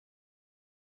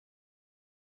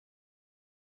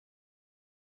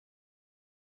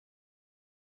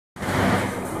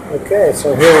Okay,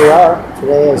 so here we are.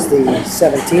 Today is the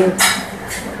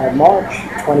 17th of March,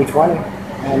 2020,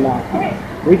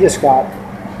 and we just got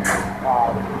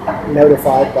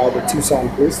notified by the Tucson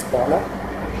Police Department,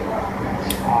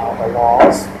 the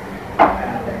laws,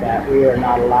 that we are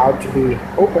not allowed to be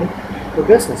open for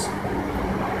business.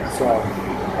 So,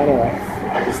 anyway,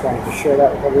 I just wanted to share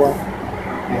that with everyone,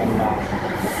 and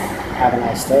have a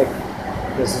nice day.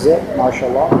 This is it, martial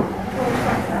law.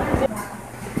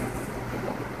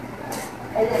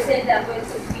 And they said that way to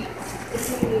be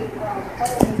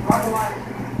online.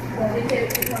 So they said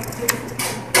it becomes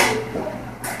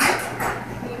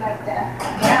be like that.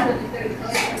 After the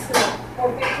 31st, so for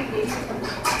 50 days.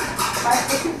 My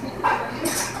sister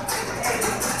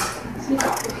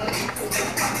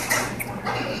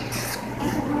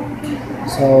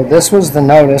So this was the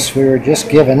notice we were just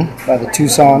given by the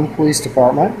Tucson Police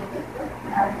Department,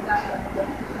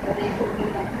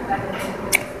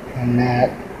 and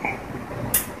that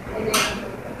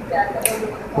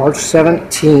March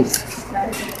 17th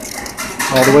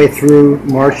all the way through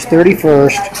March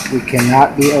 31st, we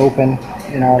cannot be open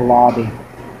in our lobby.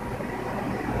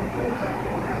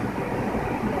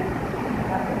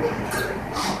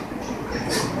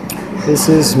 This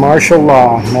is martial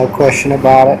law, no question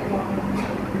about it.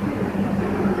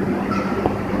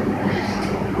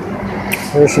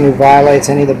 Person who violates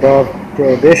any of the above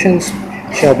prohibitions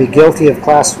shall be guilty of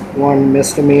Class 1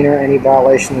 misdemeanor. Any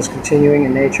violation is continuing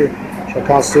in nature shall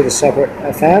constitute a separate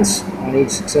offense. On each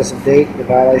successive date, the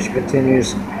violation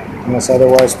continues unless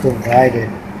otherwise provided.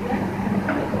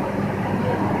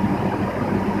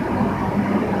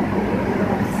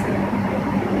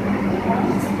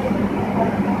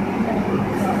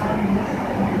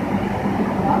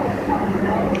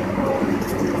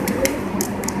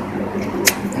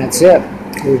 That's it.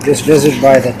 We were just visited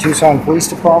by the Tucson Police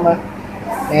Department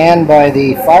and by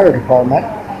the Fire Department.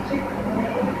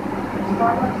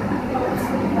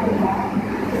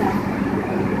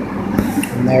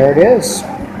 And there it is.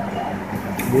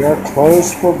 We are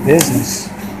closed for business.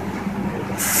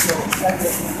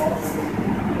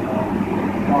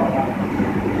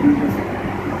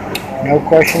 No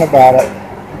question about it.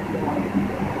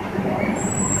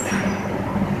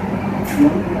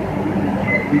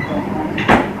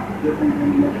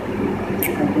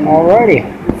 Alrighty,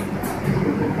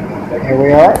 here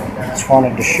we are. Just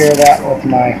wanted to share that with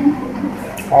my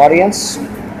audience.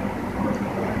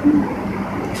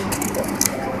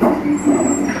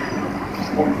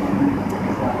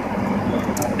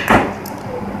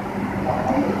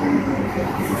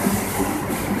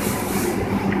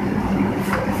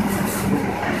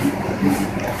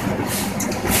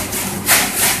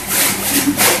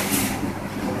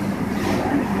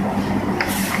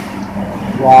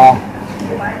 Wow.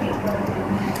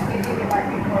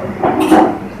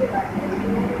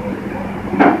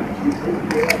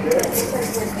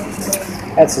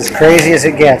 That's as crazy as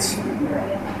it gets.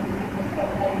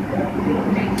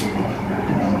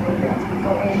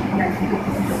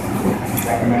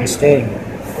 Have a nice day.